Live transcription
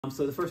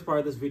So the first part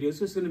of this video is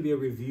just going to be a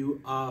review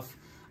of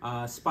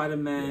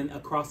Spider-Man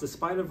Across the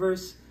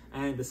Spiderverse,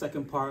 and the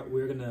second part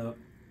we're going to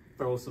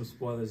throw some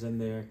spoilers in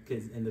there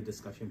in the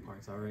discussion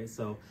parts. All right,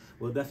 so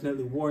we'll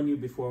definitely warn you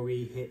before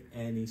we hit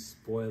any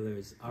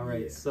spoilers. All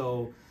right,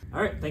 so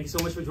all right, thank you so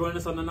much for joining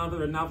us on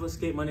another Novel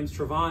Escape. My name's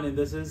Trevon, and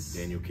this is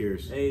Daniel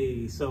Kears.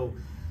 Hey, so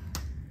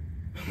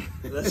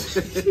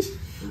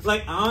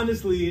like,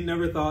 honestly,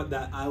 never thought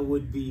that I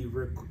would be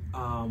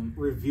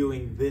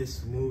reviewing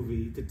this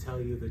movie, to tell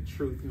you the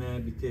truth,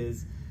 man,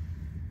 because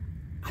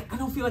I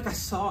don't feel like I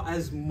saw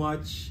as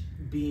much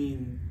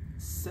being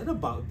said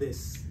about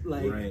this,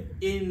 like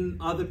in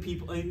other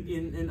people,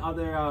 in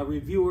other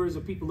reviewers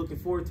or people looking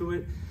forward to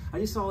it. I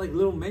just saw like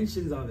little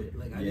mentions of it.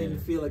 Like I didn't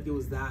feel like it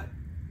was that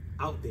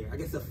out there. I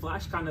guess the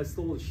Flash kind of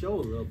stole the show a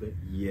little bit.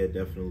 Yeah,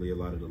 definitely a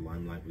lot of the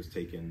limelight was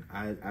taken.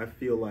 I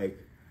feel like,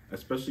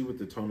 especially with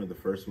the tone of the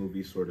first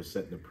movie, sort of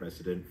setting the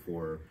precedent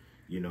for,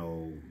 you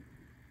know,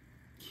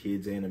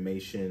 kids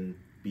animation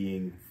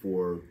being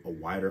for a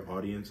wider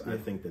audience. I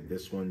think that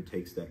this one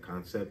takes that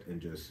concept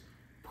and just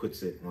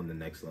puts it on the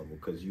next level,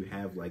 because you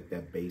have like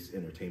that base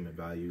entertainment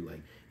value.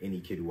 Like any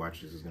kid who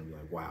watches is going to be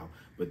like, wow.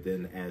 But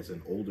then as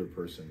an older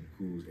person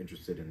who's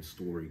interested in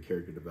story,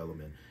 character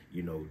development,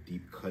 you know,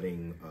 deep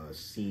cutting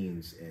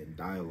scenes and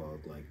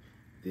dialogue, like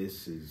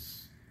this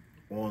is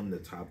on the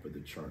top of the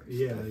charts.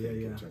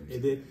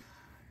 It did.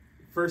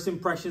 First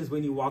impressions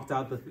when you walked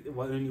out the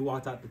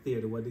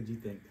theater, what did you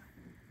think?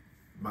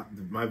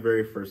 My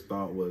very first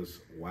thought was,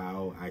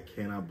 wow, I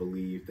cannot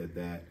believe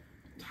that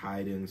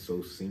tied in so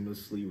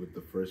seamlessly with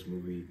the first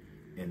movie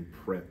and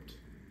prepped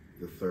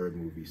the third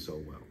movie so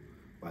well.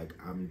 Like,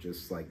 I'm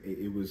just like,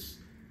 it was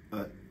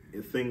a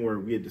thing where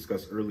we had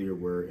discussed earlier,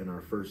 where in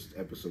our first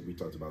episode we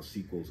talked about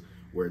sequels,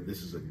 where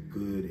this is a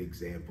good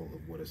example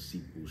of what a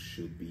sequel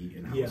should be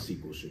and how a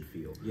sequel should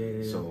feel.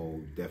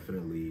 So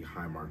definitely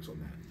high marks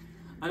on that.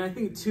 And I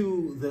think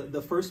too,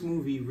 the first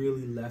movie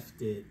really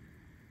left it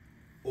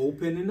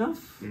open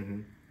enough,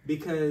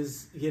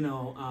 because, you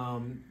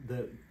know,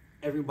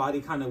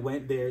 everybody kind of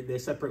went their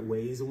separate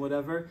ways and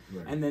whatever.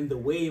 And then the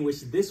way in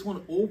which this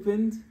one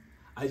opened,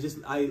 I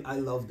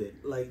loved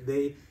it. Like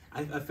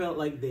I felt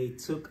like they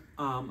took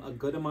a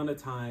good amount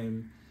of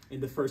time in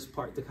the first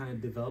part to kind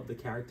of develop the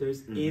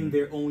characters in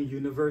their own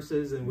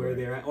universes and where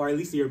they're at, or at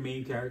least your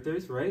main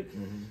characters, right?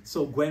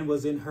 So Gwen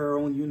was in her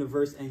own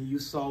universe, and you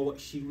saw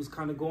what she was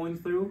kind of going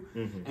through,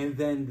 and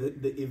then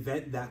the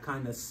event that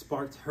kind of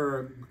sparked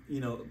her, you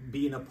know,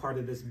 being a part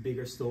of this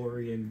bigger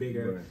story and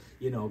bigger,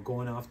 you know,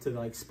 going off to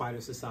like Spider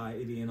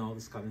Society and all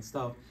this kind of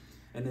stuff.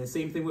 And then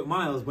same thing with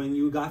Miles. When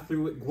you got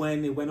through with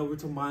Gwen, it went over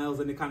to Miles,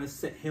 and it kind of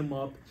set him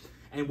up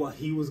and what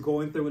he was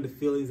going through and the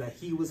feelings that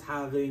he was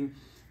having.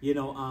 You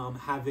know,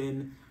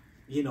 having,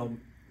 you know,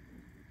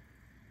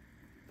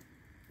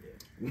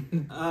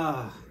 and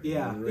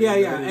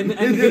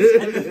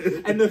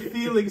the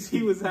feelings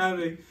he was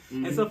having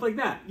and stuff like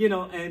that. You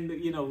know, and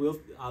you know,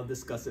 I'll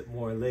discuss it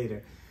more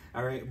later.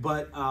 All right,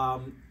 but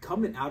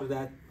coming out of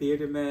that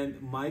theater, man,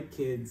 my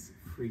kids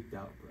freaked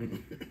out, bro.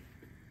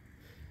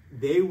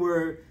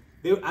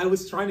 I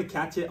was trying to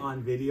catch it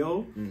on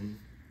video.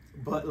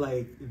 But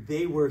like,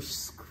 they were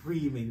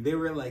screaming. They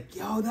were like,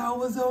 yo, that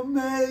was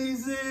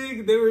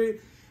amazing. They were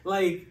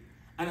like,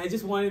 and I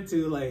just wanted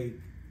to like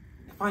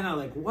find out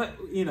like what,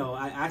 you know,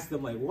 I asked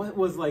them like, what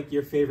was like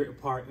your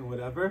favorite part and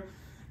whatever.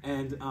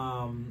 And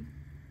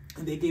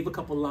they gave a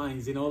couple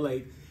lines, you know,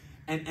 like,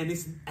 and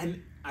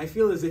I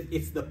feel as if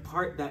it's the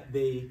part that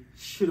they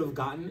should have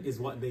gotten is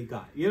what they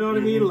got. You know what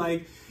I mean?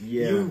 Like,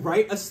 you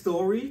write a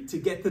story to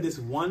get to this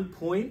one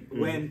point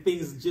when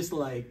things just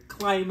like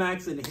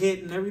climax and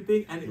hit and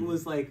everything, and it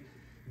was like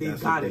they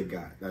got it.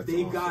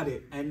 They got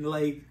it, and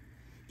like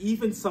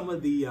even some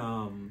of the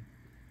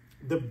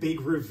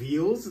big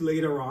reveals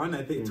later on,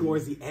 I think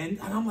towards the end,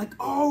 and I'm like,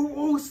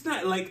 oh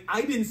snap! Like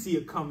I didn't see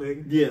it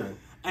coming.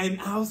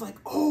 And I was like,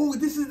 oh,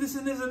 this is this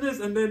and this and this,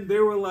 and then they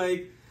were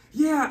like,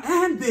 yeah,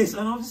 and this,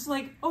 and I was just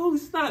like, oh,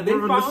 stop. They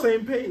found on the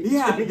same page.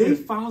 Yeah, they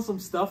found some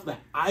stuff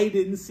that I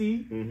didn't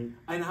see, and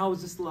I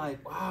was just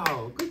like,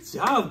 wow, good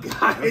job,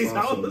 guys. Awesome,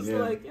 I was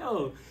like,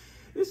 yo,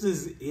 this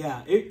is,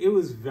 it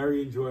was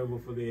very enjoyable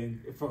for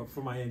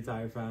my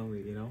entire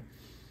family, you know.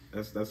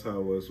 That's how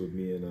it was with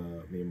me and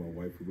my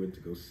wife. We went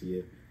to go see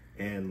it.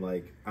 And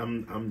like,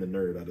 I'm the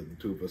nerd out of the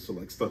two of us, so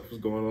like stuff was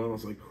going on. I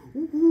was like,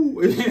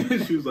 ooh,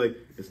 and she was like,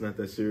 it's not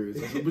that serious.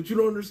 I was like, but you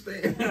don't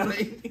understand.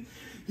 Like,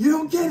 you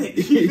don't get it.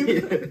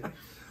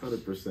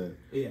 100%.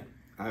 Yeah.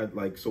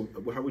 So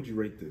how would you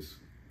rate this?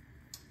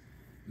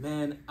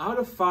 Man, out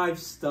of 5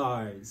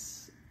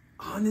 stars,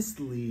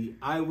 honestly,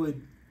 I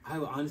would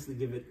honestly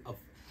give it a,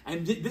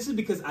 and this is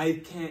because I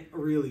can't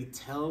really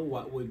tell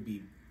what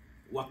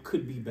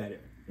could be better.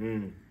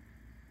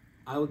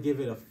 I would give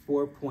it a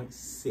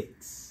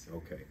 4.6.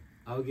 Okay.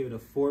 I would give it a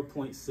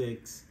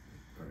 4.6.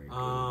 Right,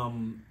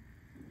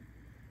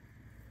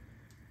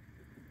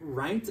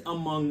 ranked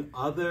among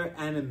other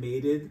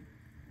animated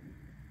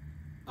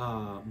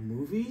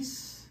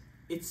movies,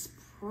 it's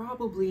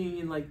probably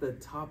in like the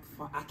top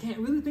 5. I can't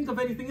really think of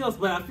anything else,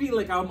 but I feel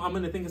like I'm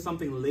gonna think of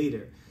something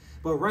later.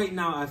 But right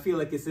now, I feel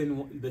like it's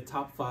in the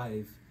top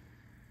 5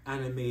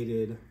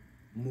 animated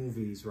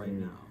movies right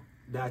now.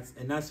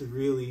 That's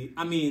really,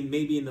 I mean,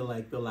 maybe in the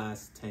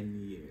last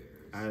 10 years.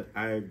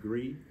 I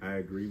agree. I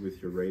agree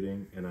with your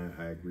rating, and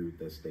I agree with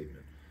that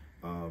statement.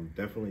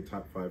 Definitely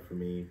top 5 for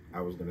me.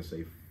 I was gonna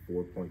say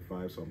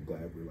 4.5, so I'm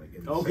glad we're like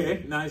in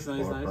the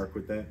same ballpark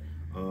with that.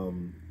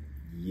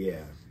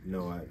 Yeah,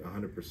 no,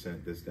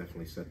 100%. This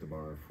definitely set the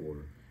bar for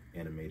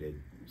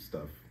animated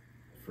stuff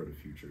for the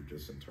future,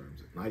 just in terms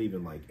of not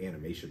even like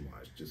animation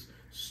wise, just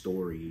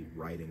story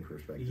writing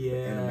perspective. Yeah,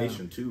 but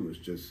animation too is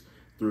just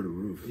through the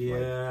roof.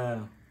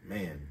 Yeah, like,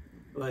 man,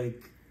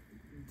 like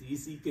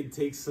DC could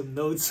take some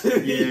notes. Yeah,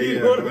 you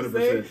know what I'm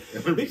saying?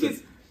 100%.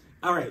 Because,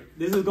 all right,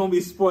 this is gonna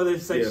be spoiler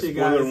section, spoiler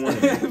guys.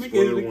 Warning.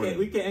 Because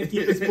we can't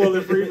keep it spoiler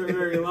free for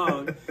very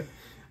long.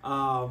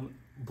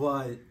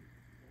 But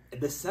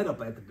the setup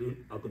at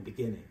the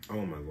beginning.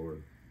 Oh my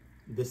lord!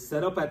 The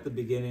setup at the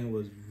beginning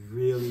was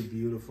really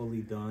beautifully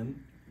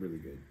done. Really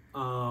good.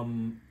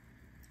 And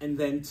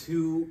then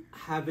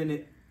having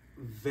it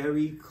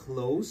very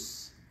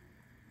close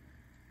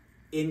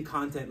in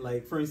content,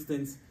 like for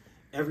instance,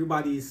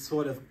 everybody's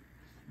sort of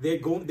they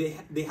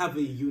have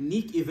a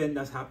unique event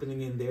that's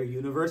happening in their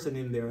universe and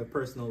in their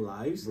personal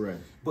lives, right?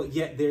 But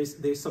yet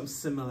there's some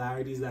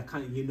similarities that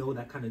kind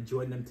of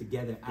join them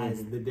together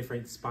as the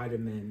different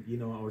Spider-Man,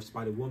 or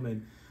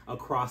Spider-Woman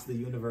across the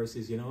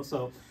universes,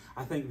 So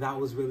I think that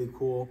was really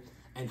cool,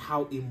 and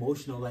how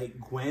emotional, like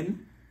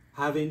Gwen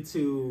having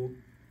to,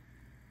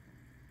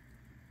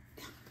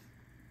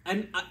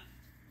 and I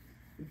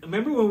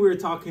remember when we were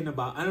talking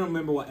about, I don't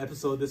remember what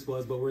episode this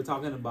was, but we were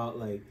talking about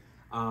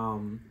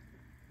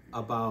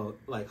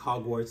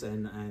Hogwarts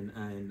and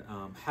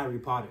Harry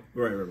Potter.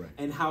 Right.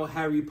 And how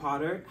Harry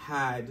Potter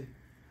had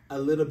a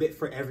little bit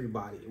for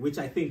everybody, which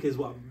I think is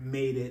what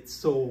made it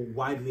so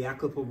widely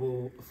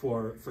applicable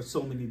for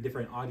so many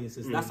different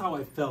audiences. That's how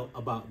I felt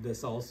about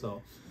this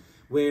also,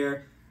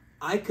 where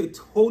I could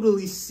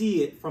totally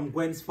see it from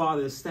Gwen's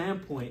father's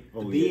standpoint,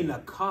 being a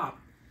cop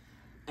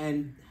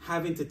and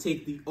having to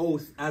take the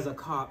oath as a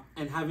cop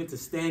and having to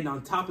stand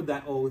on top of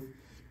that oath,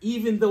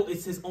 even though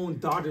it's his own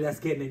daughter that's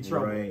getting in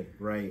trouble.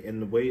 Right.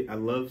 And the way I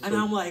love... And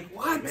I'm like,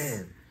 what?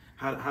 Man,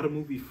 how the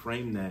movie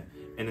framed that.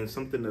 And then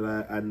something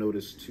that I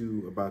noticed,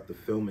 too, about the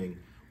filming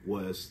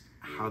was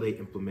how they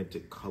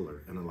implemented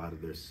color in a lot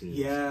of their scenes.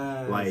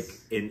 Yes. Like,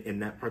 in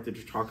that part that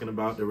you're talking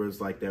about, there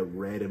was, like, that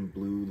red and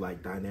blue,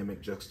 like,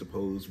 dynamic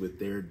juxtaposed with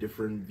their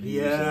different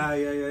views.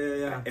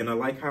 Yeah. And I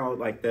like how,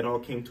 like, that all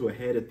came to a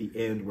head at the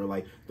end where,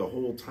 like, the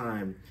whole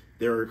time...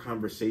 their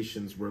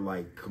conversations were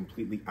like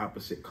completely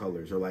opposite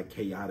colors or like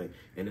chaotic,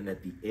 and then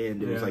at the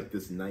end it was like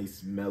this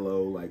nice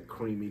mellow like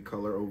creamy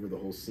color over the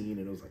whole scene,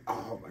 and it was like,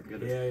 oh my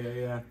goodness.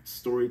 Yeah.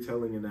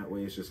 Storytelling in that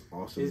way is just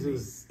awesome.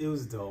 It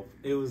was dope.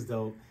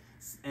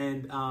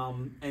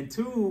 And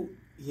two,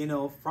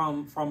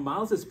 from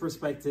Miles's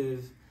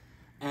perspective,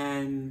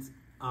 and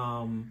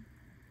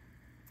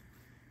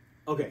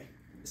okay,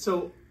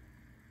 so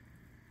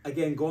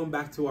again, going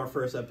back to our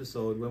first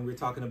episode when we were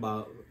talking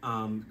about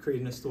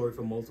creating a story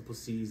for multiple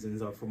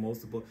seasons or for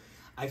multiple,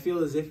 I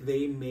feel as if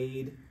they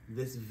made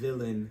this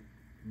villain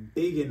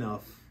big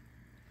enough.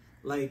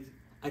 Like,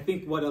 I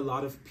think what a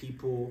lot of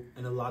people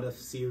and a lot of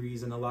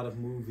series and a lot of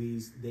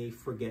movies, they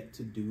forget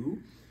to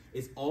do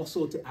is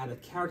also to add a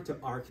character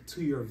arc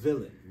to your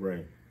villain.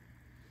 Right.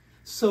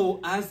 So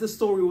as the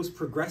story was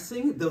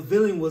progressing, the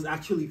villain was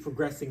actually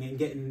progressing and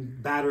getting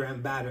badder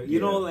and badder. You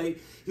know, like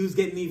he was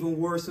getting even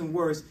worse and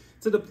worse,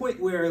 to the point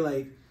where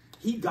like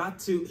he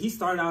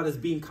started out as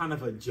being kind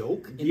of a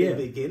joke in the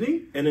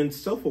beginning. And then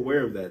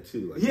self-aware of that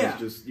too. Like he's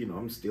just,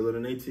 I'm stealing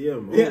an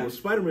ATM. Oh,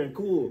 Spider-Man,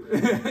 cool.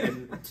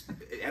 And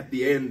at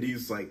the end,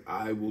 he's like,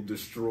 I will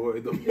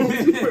destroy the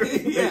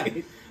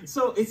multiverse.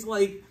 So it's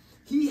like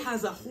he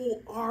has a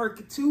whole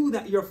arc too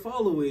that you're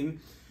following.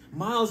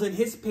 Miles and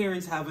his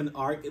parents have an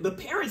arc. The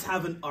parents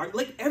have an arc.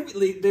 Like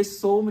there's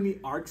so many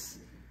arcs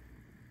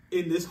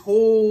in this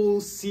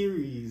whole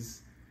series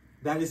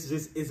that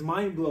it's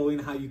mind blowing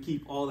how you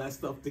keep all that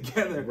stuff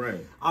together.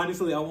 Right.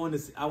 Honestly, I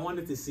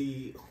wanted to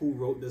see who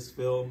wrote this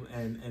film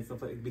and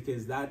stuff like,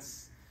 because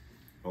that's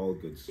all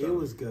good stuff. It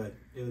was good.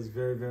 It was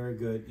very, very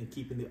good in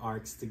keeping the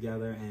arcs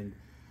together,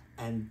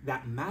 and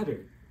that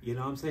mattered. You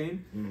know what I'm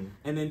saying? Mm-hmm.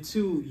 And then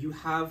two, you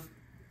have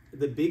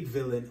the big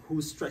villain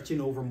who's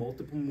stretching over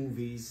multiple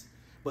movies,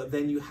 but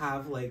then you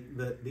have like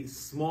the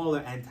smaller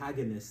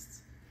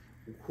antagonists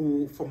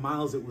who, for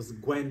Miles, it was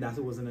Gwen that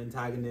was an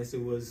antagonist.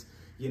 It was,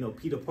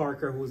 Peter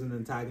Parker, who was an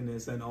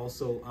antagonist, and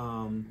also,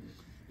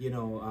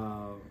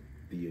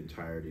 the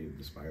entirety of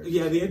the Spider Society.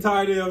 Yeah, the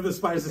entirety of the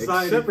Spider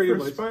Society, except pretty for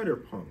much.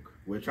 Spider-Punk.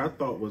 which I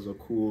thought was a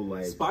cool,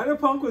 like...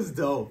 Spider-Punk was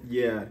dope.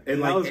 Yeah. And, that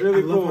like, was really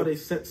I cool. love how they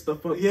set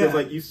stuff up. Because,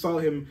 like, you saw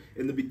him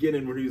in the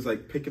beginning where he was,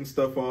 like, picking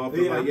stuff off.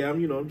 And, like,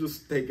 I'm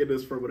just taking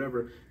this for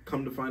whatever.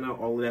 Come to find out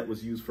all of that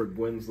was used for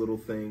Gwen's little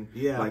thing.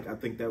 Yeah. Like, I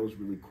think that was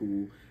really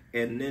cool.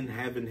 And then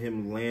having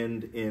him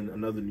land in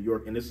another New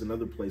York. And this is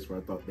another place where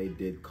I thought they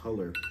did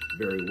color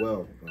very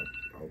well.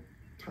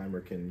 Timer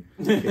can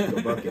kick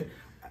the bucket.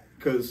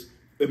 Because...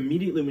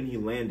 immediately when he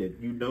landed,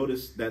 you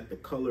noticed that the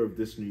color of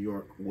this New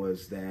York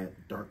was that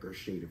darker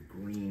shade of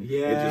green.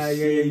 Yeah, it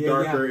just seemed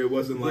darker. It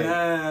wasn't like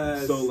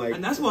so like,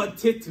 and that's what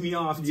ticked me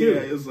off too.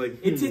 Yeah, it was like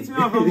it ticked me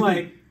off. I'm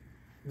like,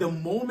 the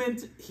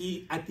moment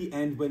he at the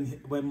end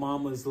when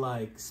Mom was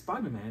like,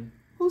 Spider-Man,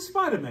 who's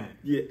Spider-Man?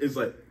 Yeah, it's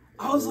like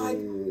I was like,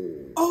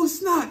 oh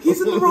snap,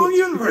 he's in the wrong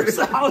universe.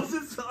 I was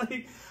just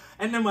like,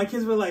 and then my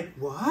kids were like,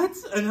 what?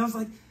 And I was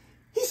like,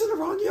 he's in the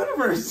wrong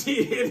universe.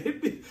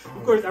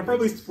 Of course, I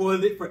probably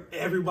spoiled it for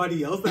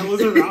everybody else that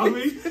was around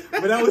me,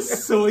 but I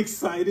was so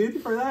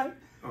excited for that.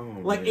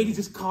 Like, it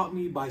just caught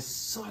me by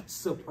such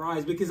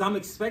surprise because I'm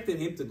expecting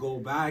him to go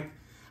back.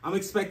 I'm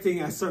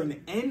expecting a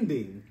certain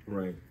ending.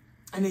 Right.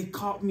 And it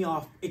caught me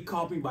off. It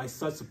caught me by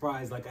such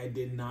surprise. Like, I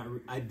did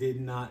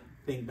not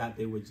think that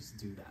they would just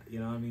do that. You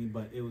know what I mean?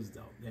 But it was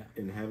dope. Yeah.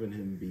 And having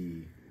him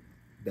be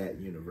that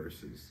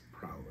universe's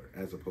Prowler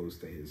as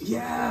opposed to his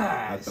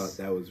I thought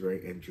that was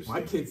very interesting.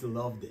 My kids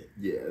loved it.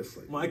 Yeah, it's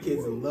like my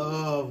kids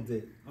loved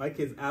it. My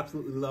kids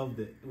absolutely loved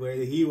it. Where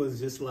he was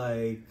just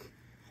like,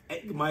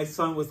 my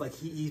son was like,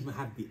 he even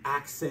had the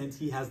accent,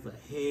 he has the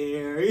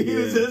hair. He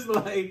was just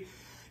like,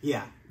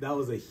 yeah, that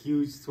was a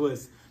huge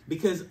twist.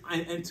 Because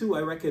and two,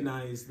 I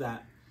recognize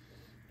that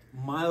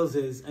Miles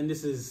is, and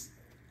this is,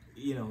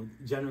 you know,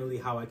 generally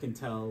how I can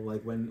tell,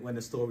 like, when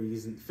a story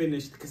isn't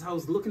finished. Because I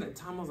was looking at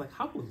time, I was like,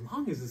 how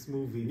long is this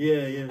movie?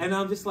 Yeah. And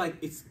I'm just like,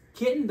 it's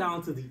getting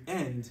down to the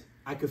end.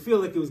 I could feel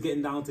like it was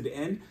getting down to the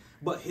end.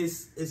 But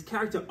his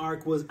character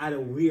arc was at a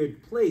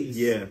weird place.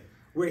 Yeah.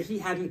 Where he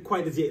hadn't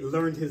quite as yet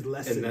learned his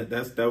lesson. And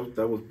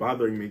that was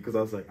bothering me because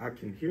I was like, I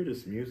can hear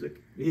this music.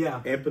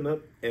 Yeah. Amping up,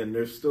 and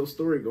there's still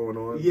story going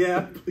on.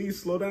 Yeah.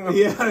 Please slow down.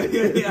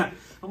 Yeah.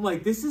 I'm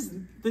like, this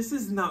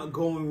is not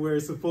going where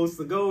it's supposed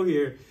to go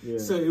here. Yeah.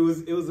 So it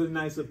was a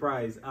nice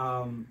surprise.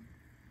 Let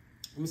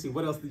me see,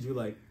 what else did you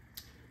like?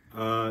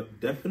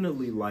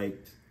 Definitely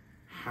liked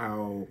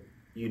how,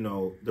 you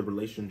know, the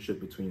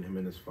relationship between him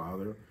and his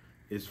father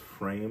is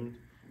framed,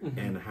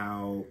 and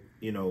how,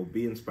 you know,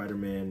 being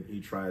Spider-Man,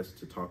 he tries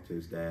to talk to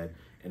his dad,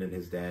 and then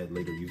his dad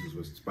later uses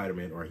what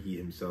Spider-Man, or he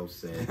himself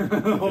said,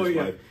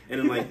 wife.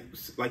 And then,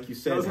 like you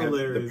said,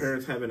 the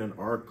parents having an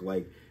arc,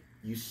 like,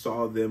 you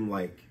saw them,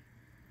 like,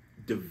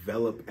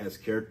 develop as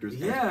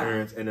characters, as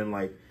parents, and then,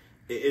 like,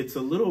 it's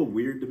a little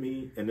weird to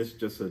me, and it's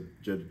just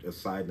a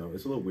side note,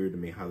 it's a little weird to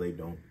me how they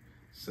don't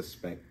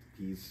suspect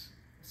he's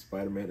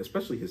Spider-Man,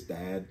 especially his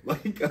dad.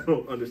 Like, I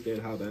don't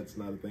understand how that's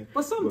not a thing.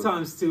 But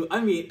sometimes too,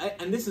 I mean,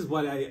 and this is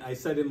what I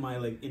said in my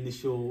like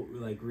initial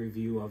like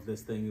review of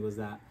this thing. It was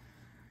that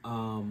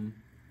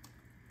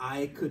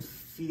I could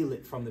feel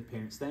it from the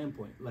parent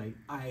standpoint. Like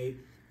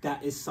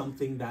that is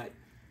something that,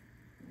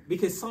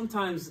 because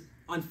sometimes,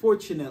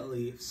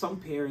 unfortunately, some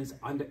parents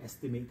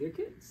underestimate their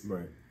kids.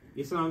 Right.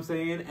 You see what I'm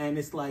saying? And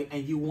it's like,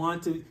 and you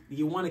want to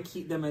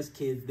keep them as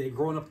kids. They're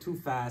growing up too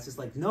fast. It's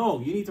like,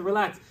 no, you need to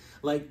relax.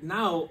 Like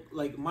now,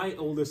 like my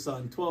older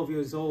son, 12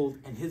 years old,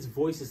 and his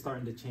voice is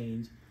starting to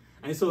change.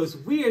 And so it's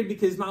weird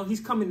because now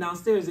he's coming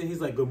downstairs and he's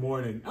like, good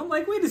morning. I'm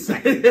like, wait a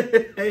second.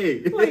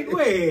 Hey. Like,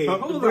 wait,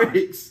 hold on.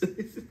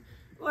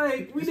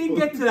 Like, we didn't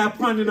get to that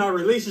point in our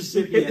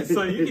relationship yet,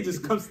 son. You can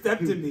just come step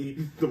to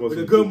me with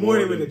a good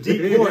morning with a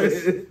deep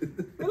voice.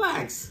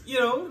 Relax, you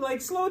know,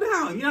 like, slow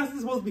down. You're not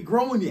supposed to be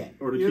growing yet.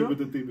 Or to keep with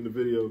the theme in the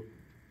video,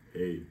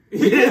 hey.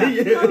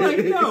 I'm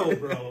like, no,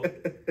 bro.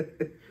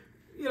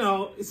 You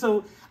know,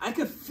 so I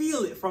could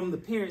feel it from the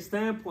parent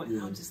standpoint.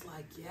 And I'm just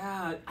like,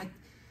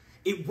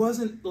 it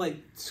wasn't, like,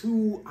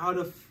 too out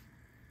of...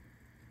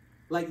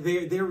 Like,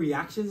 their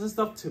reactions and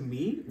stuff to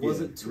me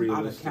wasn't too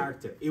realistic. Out of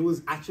character. It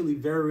was actually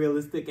very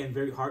realistic and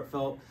very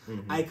heartfelt.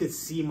 I could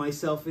see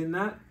myself in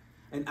that.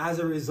 And as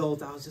a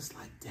result, I was just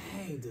like,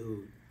 dang,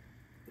 dude.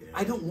 Yeah.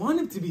 I don't want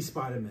him to be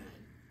Spider-Man.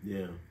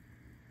 Yeah.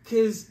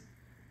 Because,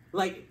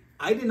 like,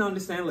 I didn't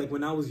understand, like,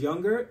 when I was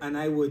younger, and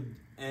I would...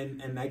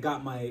 And I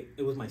got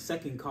it was my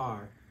second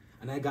car.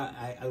 And I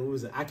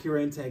was an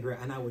Acura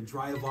Integra, and I would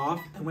drive off.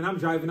 And when I'm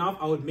driving off,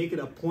 I would make it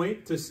a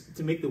point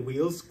to make the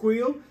wheels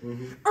squeal.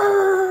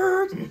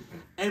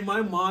 And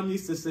my mom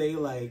used to say,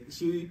 like,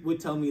 she would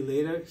tell me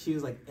later, she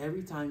was like,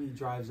 every time he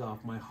drives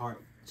off, my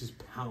heart just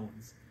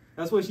pounds.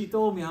 That's what she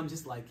told me. I'm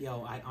just like,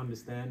 yo, I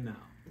understand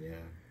now. Yeah,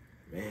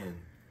 man.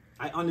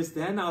 I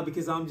understand now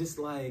because I'm just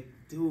like,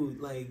 dude,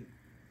 like,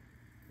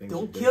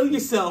 don't kill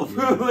yourself.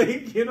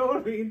 Like, you know what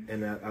I mean?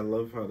 And I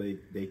love how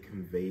they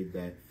conveyed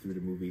that through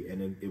the movie.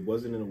 And it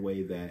wasn't in a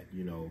way that,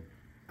 you know,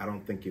 I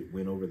don't think it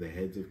went over the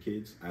heads of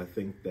kids. I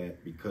think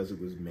that because it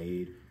was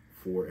made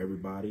for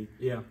everybody,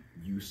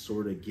 you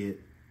sort of get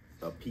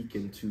a peek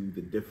into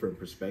the different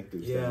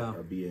perspectives that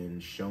are being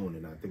shown,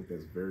 and I think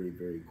that's very,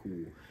 very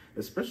cool.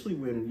 Especially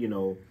when, you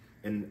know,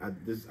 and I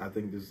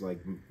think this is like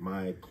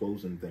my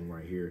closing thing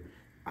right here.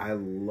 I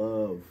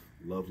love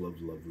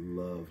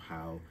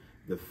how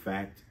the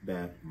fact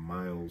that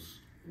Miles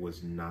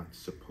was not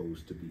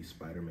supposed to be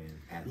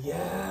Spider-Man at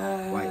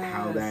all. Like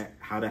how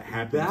that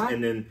happens,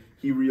 and then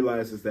he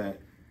realizes that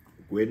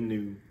Gwen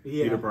knew,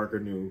 Peter Parker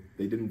knew.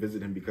 They didn't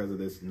visit him because of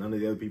this. None of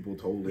the other people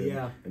told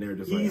him, and they were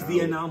just he's like, the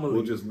anomaly.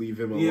 We'll just leave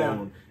him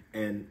alone.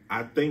 And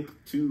I think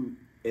too,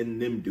 in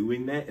them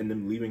doing that and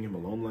them leaving him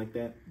alone like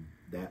that,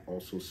 that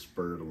also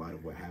spurred a lot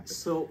of what happened.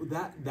 So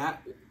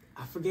that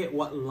I forget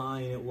what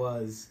line it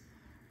was,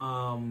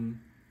 when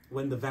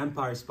the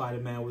vampire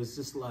Spider-Man was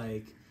just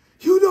like,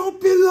 "You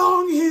don't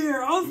belong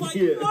here." I was like,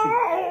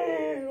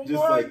 no!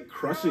 Just like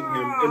crushing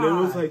him. And it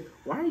was like,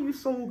 why are you going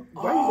so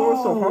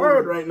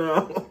hard right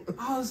now?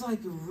 I was like,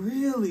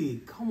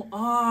 really? Come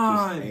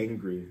on. Just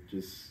angry.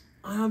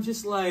 I'm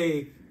just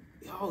like,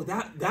 yo,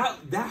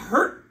 that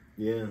hurt.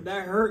 Yeah.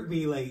 That hurt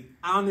me. Like,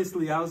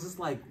 honestly, I was just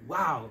like,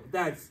 wow,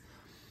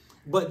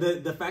 but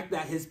the fact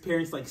that his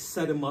parents like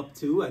set him up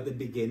too at the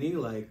beginning,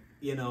 like,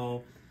 you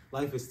know,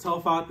 life is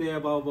tough out there,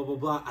 blah, blah, blah,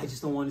 blah. I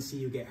just don't want to see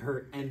you get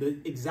hurt. And the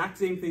exact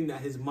same thing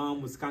that his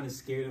mom was kind of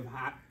scared of,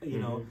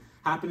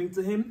 happening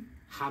to him,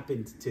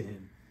 happened to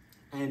him.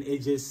 And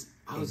it just,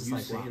 I was just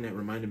like, saying wow. That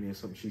reminded me of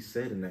something she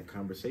said in that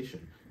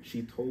conversation.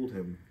 She told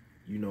him,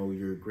 you know,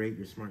 you're great,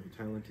 you're smart, you're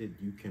talented,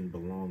 you can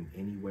belong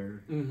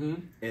anywhere. Mm-hmm.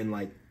 And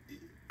like,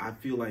 I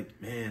feel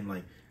like, man,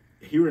 like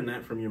hearing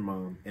that from your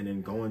mom and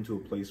then going to a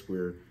place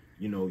where,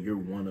 you know, you're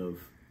one of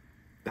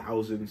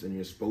thousands and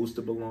you're supposed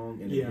to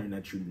belong, and hearing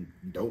that you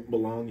don't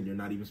belong and you're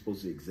not even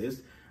supposed to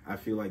exist, I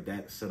feel like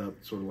that set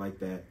up sort of like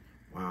that,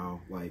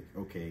 wow, like,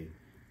 okay.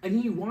 And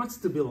he wants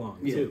to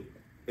belong too.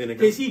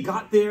 Because he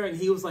got there and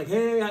he was like,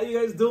 hey, how you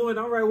guys doing?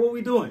 All right, what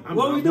we doing? I'm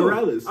Miles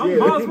Morales. I'm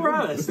Miles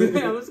Morales.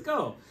 Yeah, let's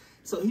go.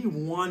 So he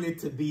wanted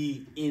to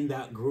be in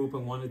that group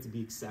and wanted to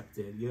be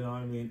accepted, you know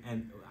what I mean?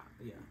 And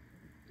yeah,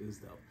 it was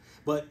dope.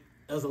 But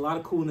there was a lot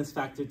of coolness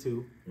factor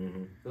too. Mm-hmm.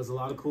 There was a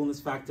lot of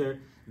coolness factor.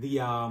 The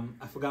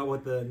I forgot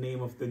what the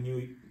name of the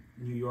New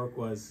York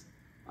was.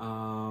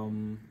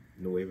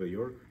 Nueva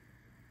York.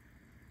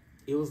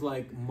 It was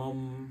like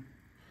Mum.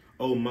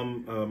 Oh,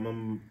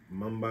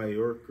 Mumbai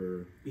York,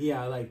 or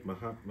like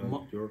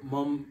York.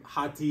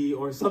 Manhattan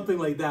or something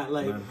like that.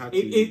 Like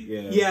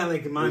Manhattan,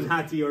 like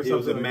Manhattan or something. It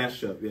was a like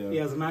mashup. That.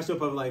 Yeah, it was a mashup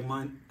of like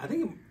I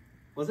think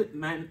was it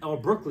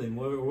Brooklyn,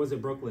 or was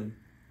it Brooklyn?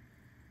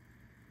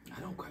 I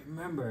don't quite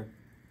remember.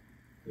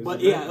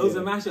 But it was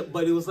a mashup.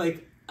 But it was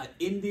like an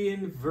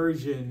Indian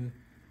version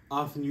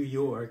of New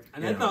York,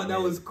 and I thought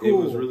that was cool.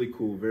 It was really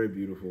cool, very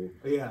beautiful.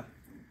 Yeah.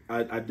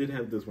 I did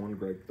have this one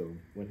gripe though.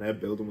 When that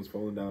building was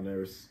falling down,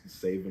 there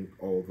saving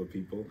all the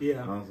people.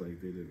 Yeah. I was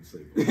like, they didn't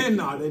save them.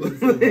 No, they didn't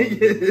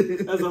save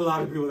them. There's a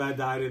lot of people that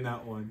died in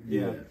that one.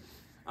 Yeah.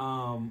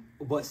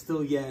 But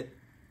still yet,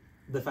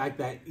 the fact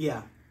that,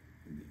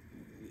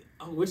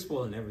 we're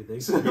spoiling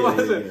everything. So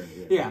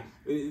yeah.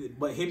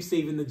 But him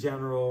saving the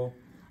general,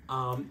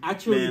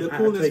 actually the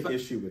coolness. I take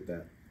issue with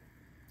that.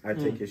 I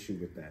take issue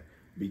with that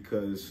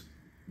because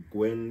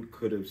Gwen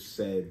could have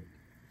said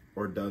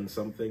or done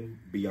something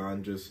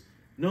beyond just,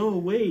 no,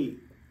 wait,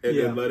 and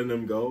then letting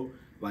him go.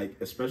 Like,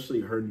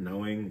 especially her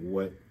knowing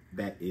what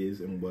that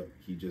is and what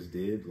he just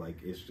did.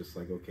 Like, it's just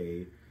like,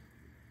 okay,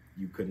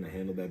 you couldn't have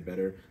handled that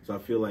better. So I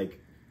feel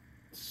like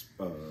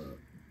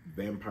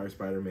Vampire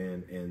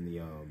Spider-Man and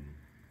the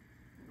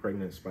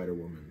pregnant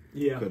Spider-Woman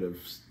could have,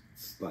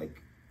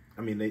 like,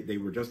 I mean, they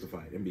were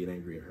justified in being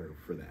angry at her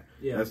for that.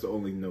 Yeah. That's the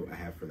only note I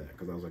have for that.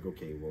 Because I was like,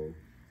 okay, well,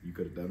 you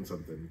could have done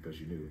something because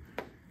you knew.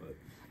 But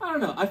I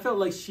don't know. I felt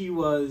like she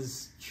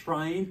was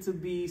trying to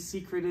be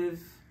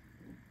secretive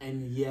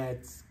and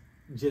yet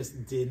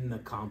just didn't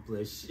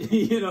accomplish.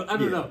 I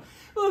don't know.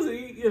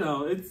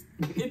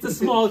 It's a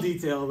small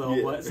detail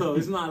though, but so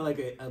it's not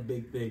like a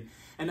big thing.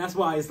 And that's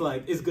why it's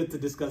like it's good to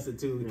discuss it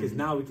too, because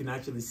now we can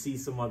actually see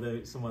some other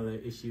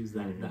issues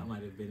that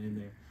might have been in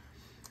there.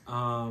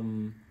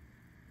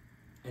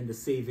 And the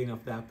saving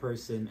of that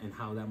person and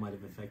how that might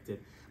have affected.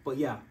 But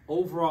yeah,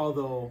 overall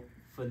though,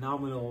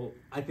 phenomenal.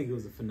 I think it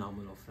was a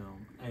phenomenal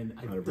film, and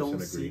I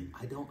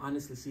don't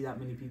honestly see that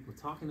many people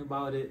talking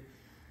about it,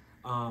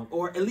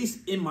 or at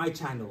least in my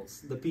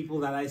channels, the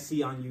people that I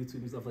see on YouTube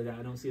and stuff like that.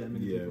 I don't see that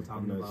many people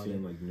talking about it. I'm not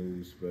seeing like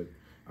news, but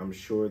I'm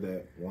sure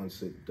that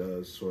once it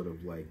does sort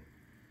of like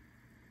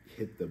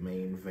hit the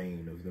main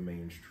vein of the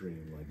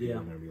mainstream, like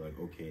people are gonna be like,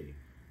 okay,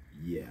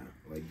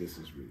 like this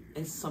is really good.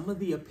 And some of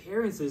the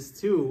appearances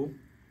too.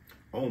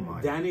 Oh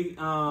my. Danny.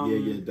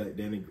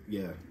 Danny.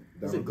 Yeah.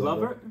 Is it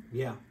Glover?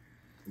 Yeah.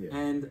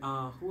 And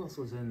who else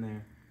was in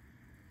there?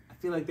 I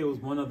feel like there was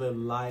one other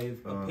live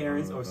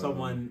appearance or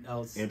someone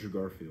else. Andrew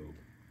Garfield.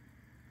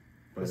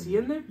 Was he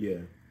in there?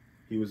 Yeah.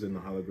 He was in the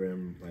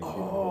hologram. Like,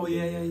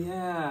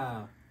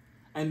 yeah.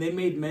 And they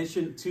made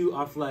mention too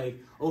of like,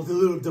 the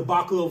little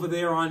debacle over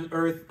there on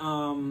Earth.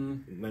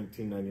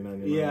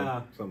 1999.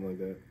 Yeah. Something like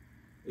that.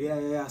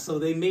 Yeah. So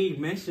they made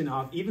mention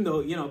of, even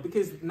though, you know,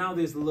 because now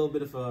there's a little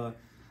bit of a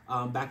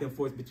back and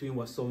forth between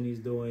what Sony's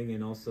doing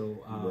and also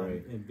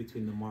in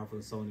between the Marvel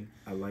and Sony.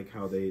 I like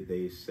how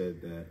they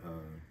said that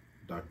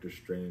Doctor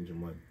Strange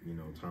and what, you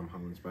know, Tom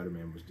Holland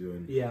Spider-Man was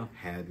doing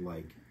had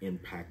like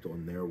impact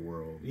on their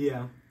world.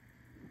 Yeah.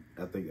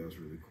 I think that was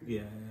really cool.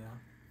 Yeah.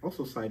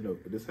 Also, side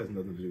note, this has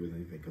nothing to do with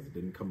anything because it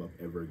didn't come up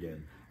ever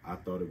again. I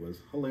thought it was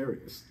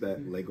hilarious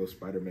that Lego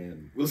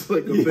Spider-Man was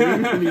like a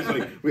thing, and he's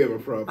like, "We have a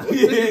problem."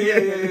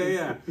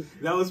 Yeah.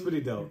 That was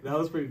pretty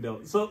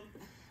dope. So,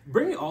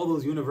 bringing all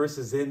those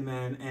universes in,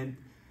 man, and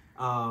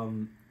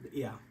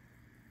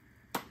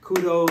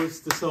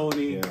kudos to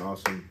Sony. Yeah,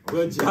 awesome.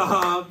 Good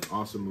job.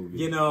 Awesome movie.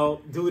 You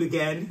know, do it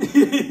again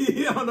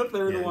on the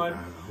third one.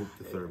 I hope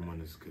the third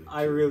one is good.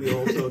 I really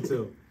hope so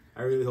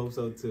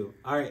too.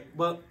 All right.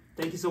 Well,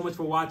 thank you so much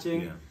for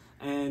watching. Yeah.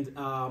 And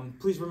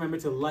please remember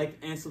to like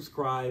and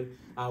subscribe.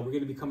 We're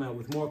going to be coming out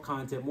with more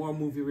content, more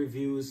movie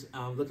reviews,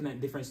 looking at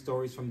different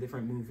stories from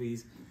different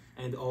movies,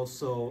 and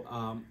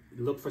also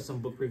look for some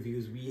book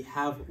reviews. We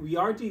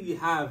already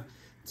have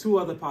 2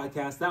 other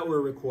podcasts that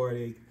were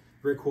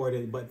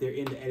recorded, but they're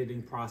in the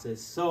editing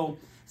process. So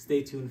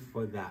stay tuned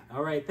for that.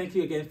 All right. Thank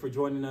you again for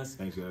joining us.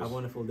 Thanks, guys. Have a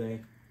wonderful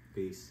day.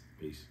 Peace.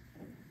 Peace.